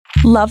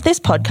Love this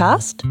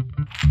podcast?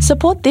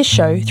 Support this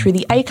show through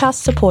the Acast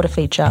supporter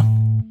feature.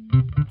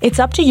 It's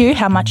up to you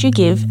how much you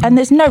give, and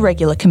there's no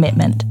regular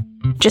commitment.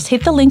 Just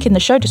hit the link in the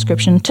show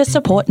description to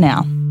support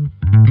now.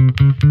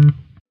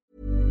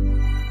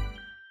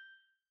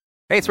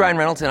 Hey, it's Ryan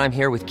Reynolds, and I'm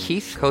here with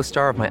Keith,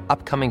 co-star of my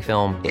upcoming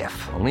film,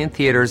 If, only in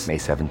theaters May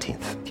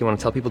 17th. Do you want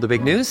to tell people the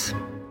big news?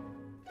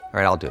 All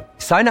right, I'll do it.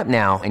 Sign up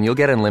now and you'll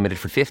get unlimited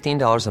for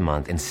 $15 a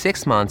month and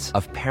 6 months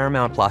of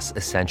Paramount Plus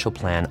Essential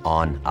Plan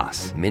on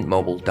us.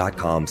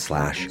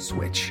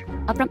 MintMobile.com/switch.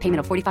 Upfront payment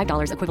of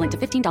 $45 equivalent to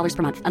 $15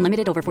 per month.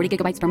 Unlimited over 40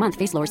 gigabytes per month.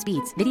 Face lower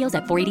speeds. Videos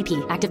at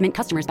 480p. Active Mint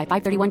customers by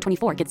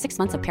 531.24 get 6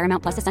 months of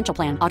Paramount Plus Essential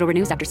Plan. Auto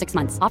renews after 6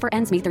 months. Offer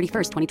ends May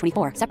 31st,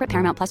 2024. Separate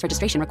Paramount Plus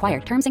registration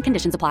required. Terms and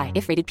conditions apply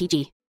if rated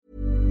PG.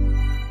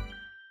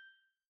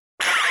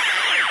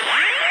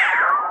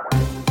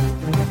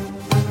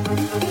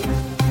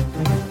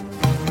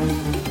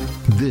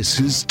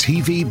 This is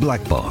TV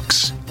Black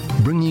Box,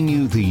 bringing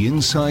you the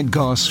inside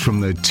goss from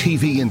the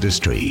TV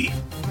industry.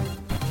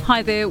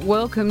 Hi there,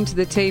 welcome to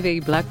the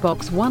TV Black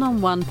Box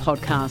one-on-one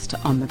podcast.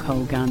 I'm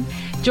Nicole Gunn.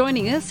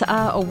 Joining us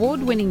are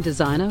award-winning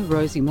designer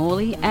Rosie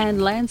Morley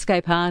and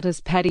landscape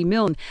artist Paddy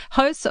Milne,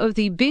 hosts of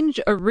the Binge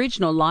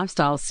original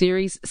lifestyle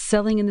series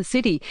Selling in the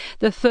City.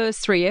 The first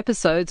 3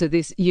 episodes of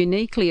this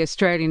uniquely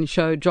Australian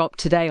show dropped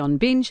today on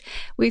Binge,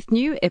 with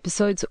new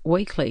episodes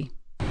weekly.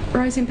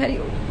 Rosie and Paddy,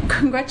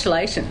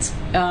 congratulations.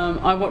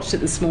 I watched it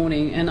this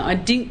morning and I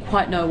didn't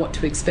quite know what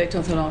to expect.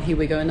 I thought, oh, here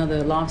we go,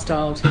 another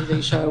lifestyle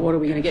TV show. What are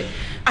we going to get?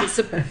 I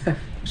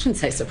shouldn't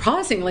say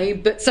surprisingly,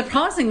 but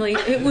surprisingly,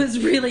 it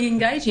was really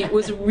engaging. It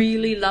was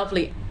really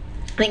lovely.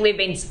 I think we've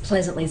been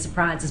pleasantly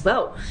surprised as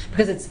well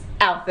because it's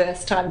our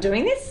first time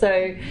doing this,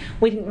 so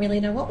we didn't really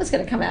know what was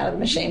going to come out of the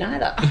machine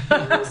either. So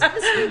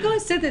you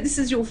guys said that this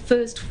is your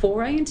first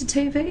foray into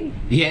TV?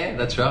 Yeah,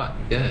 that's right,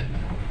 yeah.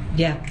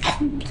 Yeah.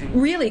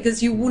 Really,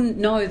 because you wouldn't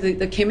know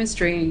the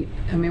chemistry.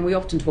 I mean, we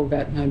often talk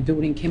about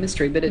building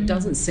chemistry, but it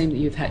doesn't seem that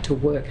you've had to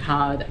work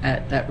hard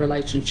at that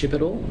relationship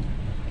at all.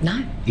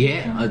 No.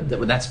 Yeah,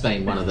 that's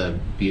been one of the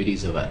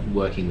beauties of it.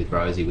 Working with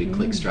Rosie, we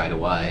clicked straight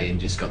away and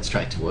just got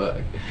straight to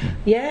work.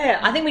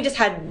 Yeah, I think we just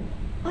had,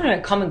 I don't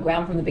know, common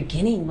ground from the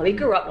beginning. We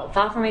grew up not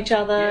far from each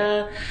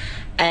other,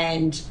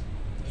 and,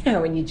 you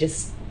know, when you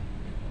just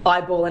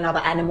eyeball another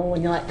animal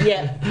and you're like,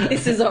 yeah,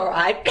 this is all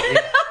right. Yeah.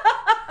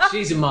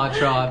 She's in my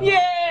tribe.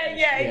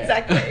 Yeah,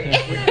 exactly.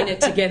 We're in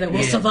it together.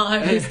 We'll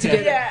survive this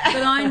together. Yeah.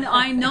 But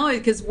I know,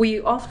 because we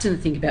often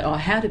think about,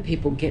 how do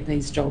people get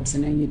these jobs?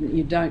 And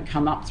you don't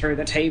come up through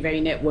the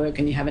TV network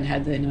and you haven't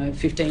had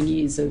 15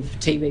 years of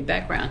TV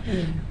background.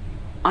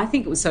 I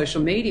think it was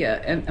social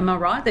media. Am I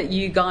right that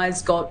you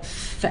guys got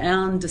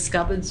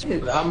discovered?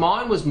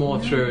 Mine was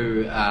more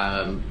through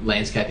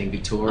Landscaping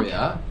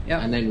Victoria,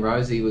 and then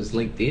Rosie was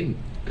LinkedIn.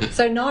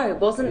 So no, it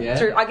wasn't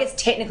through. I guess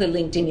technically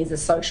LinkedIn is a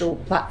social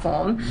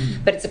platform,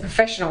 but it's a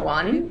professional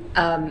one,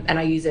 and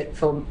I use it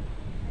for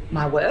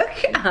my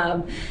work.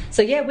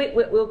 So yeah,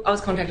 I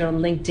was contacted on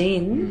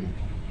LinkedIn.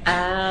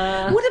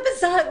 What a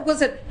bizarre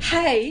was it?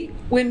 Hey,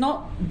 we're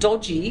not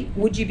dodgy.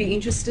 Would you be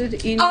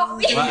interested in? Oh,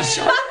 yeah.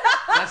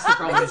 That's the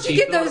problem. Did you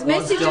get those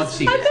messages?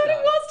 Dodgy. I thought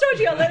it was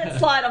dodgy. I let it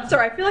slide. I'm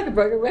sorry. I feel like a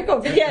broken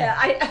record. But yeah,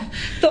 I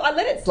thought I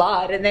let it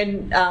slide and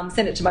then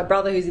sent it to my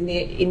brother who's in the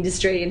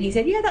industry, and he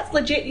said, "Yeah, that's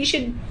legit. You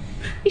should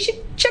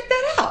check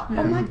that out."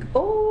 I'm like,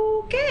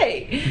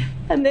 okay.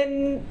 And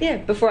then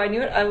before I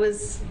knew it, I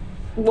was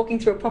walking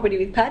through a property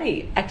with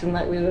Paddy, acting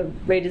like we were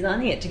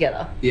redesigning it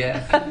together.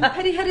 Yeah.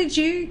 Paddy, how did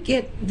you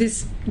get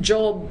this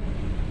job,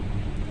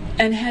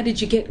 and how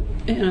did you get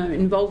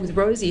involved with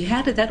Rosie?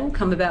 How did that all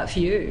come about for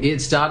you?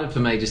 It started for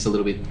me just a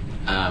little bit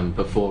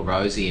before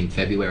Rosie in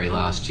February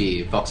last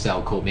year.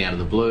 Foxtel called me out of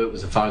the blue. It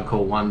was a phone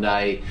call one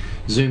day,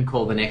 Zoom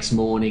call the next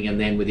morning, and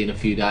then within a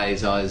few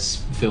days I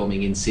was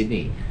filming in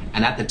Sydney.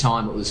 And at the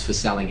time it was for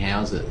Selling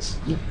Houses.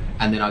 Yep.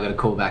 And then I got a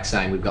call back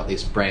saying we've got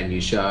this brand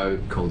new show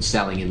called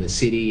Selling in the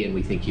City and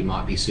we think you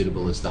might be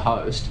suitable as the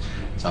host.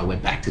 So I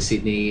went back to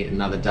Sydney,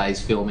 another day's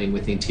filming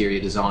with interior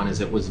designers.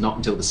 It was not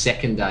until the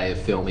second day of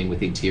filming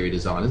with interior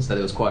designers, so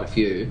there was quite a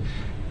few.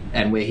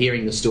 And we're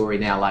hearing the story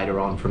now later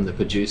on from the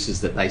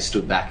producers that they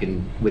stood back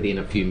and within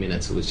a few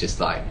minutes it was just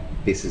like,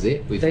 this is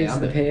it. We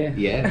found it. Pair.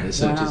 Yeah, the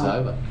search is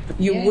over.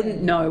 You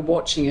wouldn't know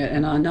watching it,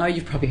 and I know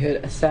you've probably heard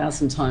it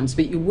 1,000 times,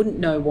 but you wouldn't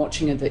know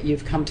watching it that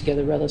you've come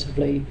together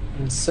relatively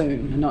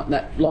soon, not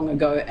that long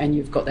ago, and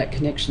you've got that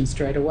connection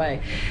straight away.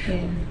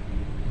 Yeah.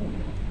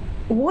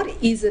 What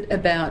is it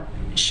about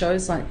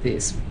shows like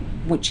this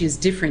which is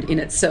different in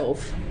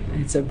itself?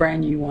 It's a brand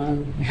new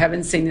one. We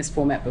haven't seen this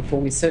format before.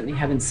 We certainly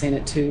haven't seen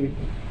it to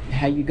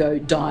how you go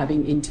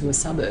diving into a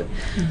suburb.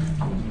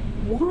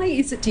 Why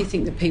is it, do you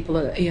think, that people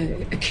are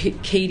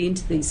keyed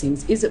into these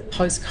things? Is it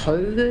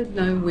post-COVID?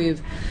 No,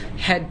 we've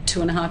had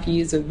 2.5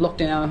 years of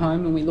lockdown at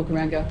home and we look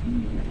around and go,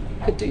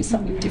 could do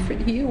something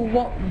different here? Or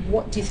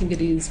what do you think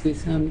it is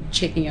with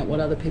checking out what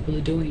other people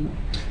are doing?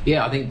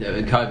 Yeah, I think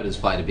that COVID has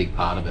played a big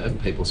part of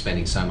it. People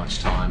spending so much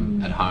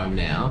time at home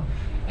now.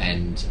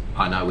 And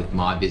I know with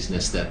my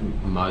business that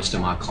most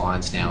of my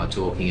clients now are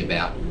talking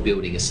about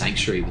building a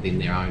sanctuary within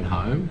their own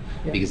home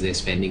because they're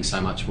spending so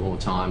much more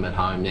time at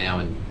home now,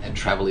 and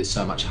travel is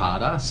so much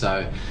harder.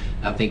 So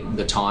I think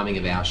the timing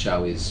of our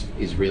show is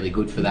really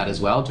good for that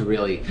as well, to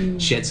really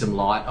shed some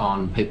light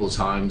on people's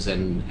homes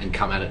and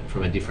come at it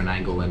from a different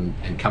angle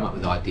and come up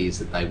with ideas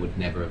that they would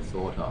never have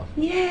thought of.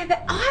 Yeah,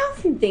 but I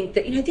often think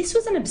that, this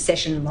was an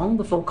obsession long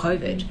before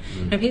COVID.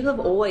 People have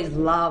always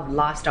loved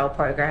lifestyle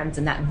programs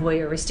and that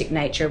voyeuristic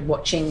nature of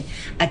watching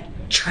a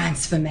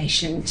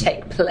transformation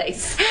take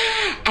place.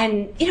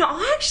 And,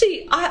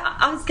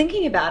 I was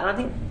thinking about it, I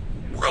think,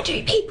 why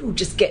do people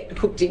just get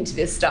hooked into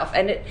this stuff?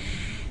 And it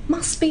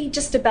must be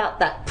just about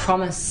that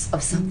promise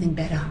of something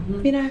better.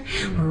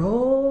 We're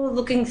all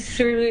looking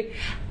through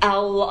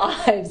our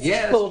lives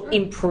for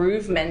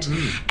improvement,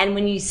 and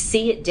when you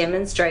see it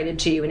demonstrated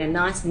to you in a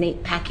nice,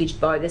 neat packaged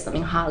bow, there's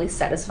something highly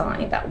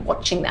satisfying about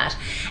watching that.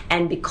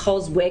 And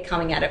because we're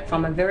coming at it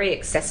from a very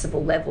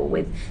accessible level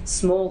with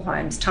small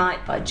homes,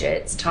 tight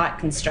budgets, tight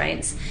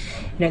constraints,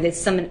 there's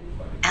some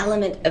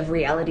element of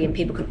reality, and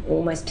people can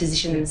almost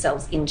position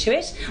themselves into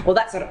it. Well,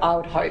 that's what I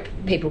would hope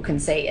people can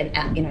see,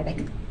 and they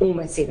can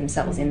almost see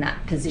themselves in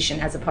that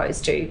position, as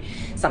opposed to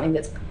something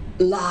that's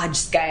large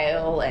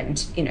scale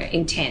and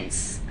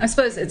intense. I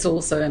suppose it's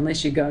also,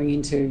 unless you're going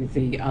into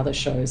the other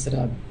shows that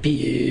are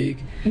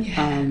big,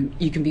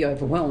 you can be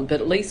overwhelmed. But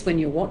at least when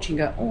you're watching,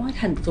 go, oh, I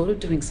hadn't thought of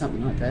doing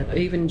something like that. Or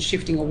even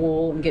shifting a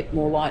wall and get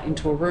more light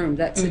into a room,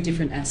 that's a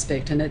different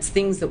aspect. And it's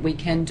things that we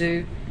can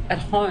do at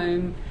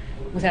home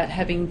without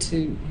having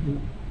to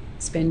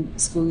spend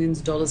squillions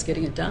of dollars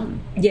getting it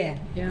done. Yeah,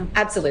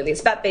 absolutely.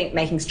 It's about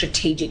making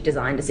strategic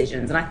design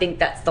decisions, and I think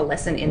that's the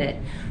lesson in it,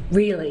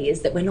 really,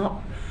 is that we're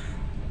not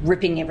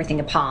ripping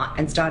everything apart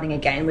and starting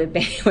again.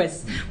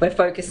 We're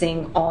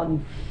focusing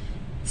on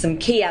some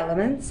key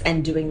elements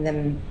and doing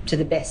them to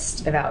the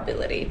best of our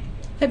ability.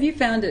 Have you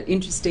found it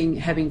interesting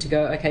having to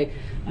go, okay,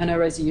 I know,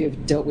 Rosie,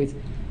 you've dealt with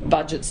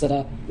budgets that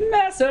are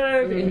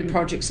massive in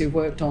projects you've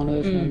worked on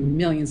of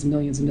millions and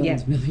millions and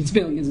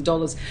millions of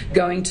dollars,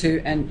 going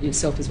to, and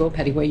yourself as well,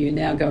 Patty, where you're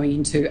now going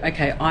into,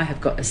 okay, I have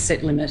got a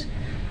set limit,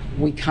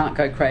 we can't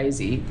go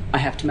crazy, I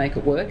have to make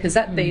it work. Has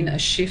that been a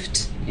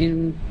shift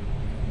in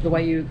the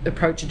way you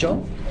approach a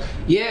job?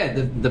 Yeah,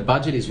 the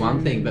budget is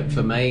one thing, but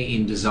for me,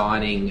 in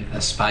designing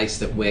a space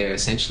that we're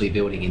essentially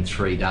building in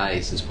 3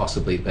 days has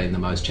possibly been the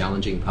most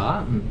challenging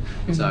part. And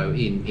so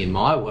in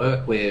my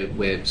work,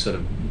 we're sort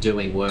of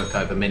doing work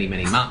over many,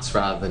 many months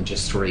rather than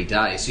just 3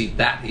 days. So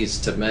that is,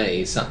 to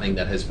me, something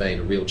that has been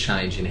a real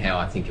change in how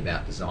I think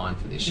about design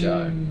for this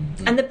show.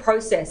 And the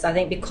process, I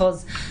think,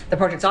 because the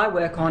projects I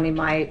work on in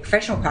my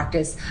professional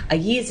practice are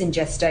years in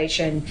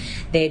gestation,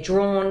 they're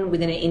drawn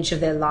within an inch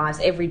of their lives,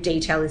 every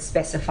detail is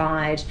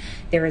specified,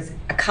 there is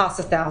a cast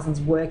of thousands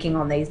working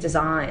on these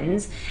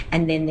designs,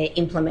 and then they're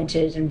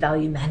implemented and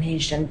value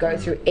managed and go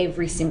through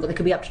every single, there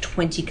could be up to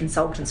 20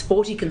 consultants,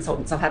 40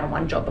 consultants I've had on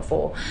one job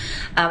before,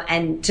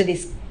 and to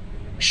this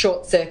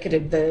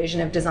short-circuited version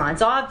of design.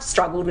 So I've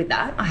struggled with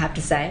that, I have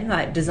to say,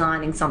 like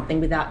designing something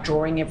without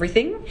drawing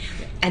everything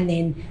and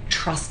then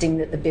trusting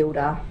that the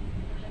builder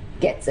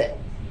gets it.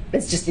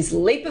 There's just this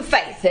leap of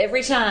faith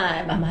every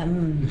time.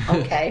 I'm like,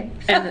 okay.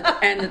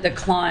 and the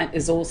client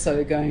is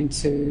also going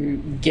to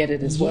get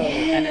it as well.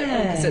 And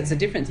because it's a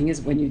different thing,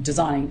 is when you're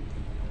designing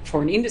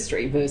for an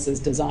industry versus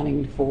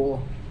designing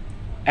for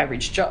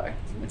average Joe.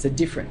 It's a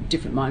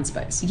different mind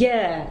space.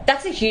 Yeah,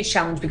 that's a huge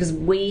challenge, because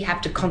we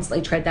have to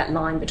constantly tread that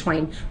line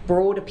between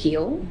broad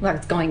appeal, like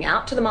it's going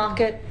out to the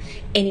market,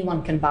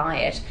 anyone can buy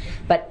it,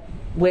 but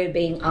we're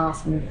being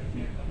asked,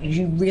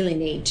 you really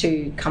need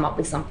to come up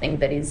with something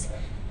that is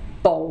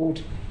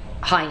bold,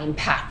 high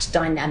impact,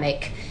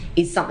 dynamic,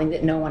 is something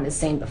that no one has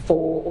seen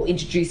before, or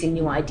introducing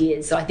new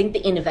ideas. So I think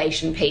the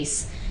innovation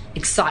piece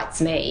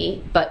excites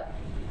me, but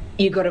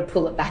you've got to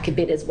pull it back a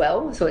bit as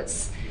well. So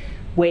it's,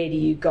 where do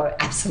you go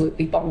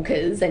absolutely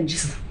bonkers and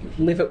just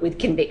live it with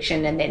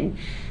conviction, and then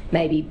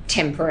maybe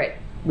temper it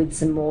with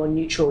some more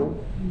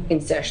neutral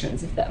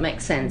insertions, if that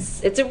makes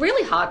sense. It's a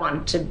really hard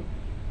one to,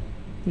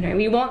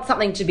 you want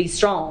something to be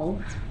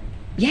strong.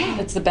 Yeah.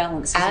 It's the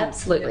balance, isn't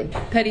absolutely.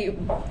 it? Patty,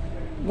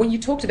 when you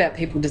talked about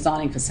people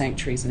designing for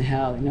sanctuaries and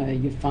how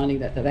you're finding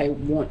that they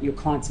want, your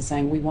clients are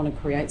saying, we want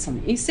to create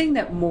something, are you seeing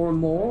that more and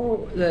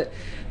more, that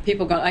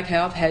people go, okay,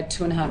 I've had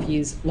 2.5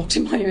 years locked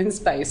in my own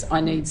space, I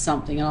need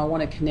something and I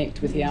want to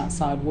connect with the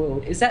outside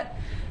world? Is that,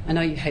 I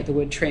know you hate the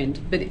word trend,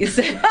 but is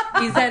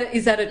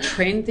that a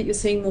trend that you're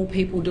seeing more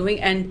people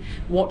doing? And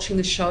watching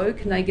the show,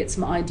 can they get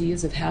some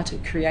ideas of how to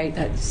create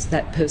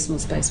that personal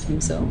space for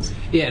themselves?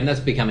 Yeah, and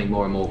that's becoming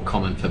more and more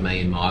common for me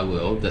in my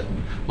world, that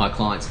my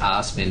clients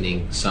are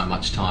spending so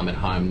much time at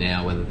home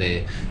now, whether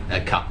they're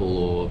a couple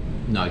or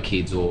no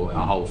kids or a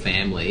whole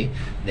family,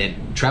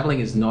 then travelling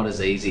is not as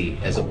easy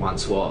as it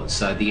once was.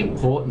 So the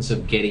importance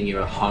of getting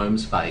your home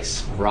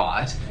space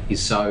right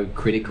is so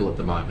critical at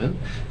the moment.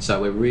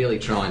 So we're really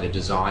trying to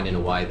design in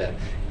a way that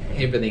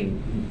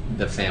everything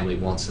the family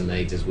wants and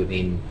needs is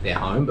within their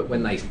home, but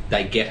when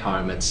they get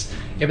home, it's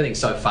everything's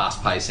so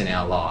fast-paced in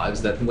our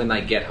lives that when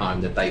they get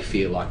home that they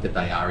feel like that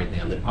they are in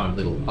their own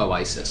little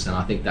oasis, and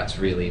I think that's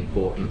really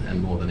important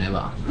and more than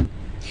ever.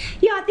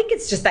 Yeah, I think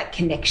it's just that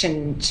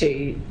connection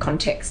to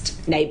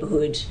context,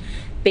 neighbourhood,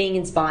 being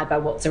inspired by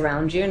what's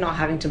around you and not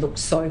having to look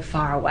so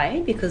far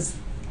away, because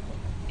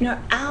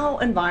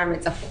our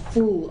environments are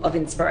full of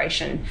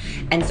inspiration,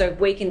 and so if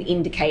we can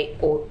indicate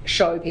or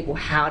show people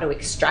how to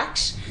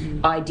extract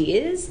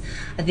ideas,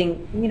 I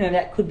think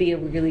that could be a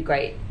really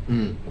great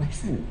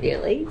lesson,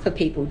 really, for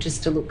people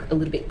just to look a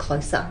little bit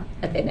closer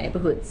at their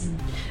neighbourhoods.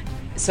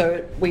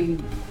 So we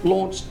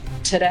launched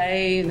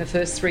today, and the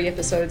first 3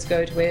 episodes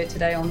go to air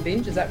today on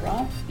Binge, is that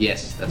right?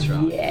 Yes, that's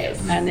right.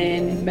 Yes. And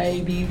then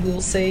maybe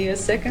we'll see a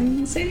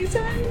second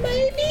season,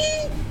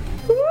 maybe?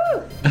 Woo!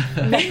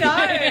 Who knows?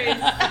 Hey,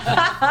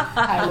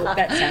 look,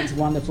 that sounds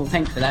wonderful.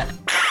 Thanks for that.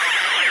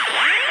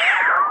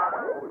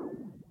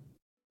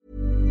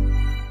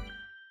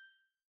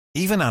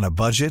 Even on a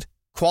budget,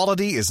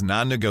 quality is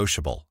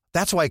non-negotiable.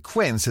 That's why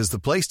Quince is the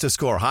place to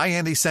score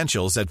high-end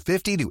essentials at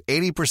 50 to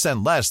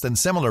 80% less than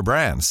similar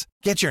brands.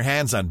 Get your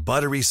hands on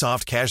buttery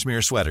soft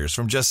cashmere sweaters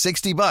from just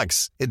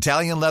 $60,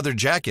 Italian leather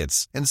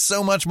jackets, and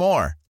so much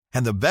more.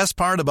 And the best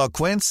part about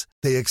Quince,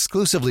 they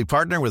exclusively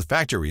partner with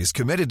factories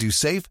committed to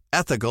safe,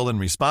 ethical, and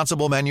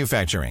responsible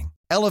manufacturing.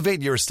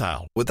 Elevate your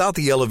style without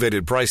the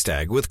elevated price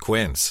tag with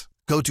Quince.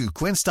 Go to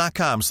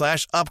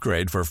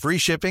quince.com/upgrade for free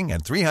shipping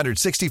and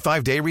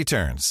 365-day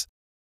returns.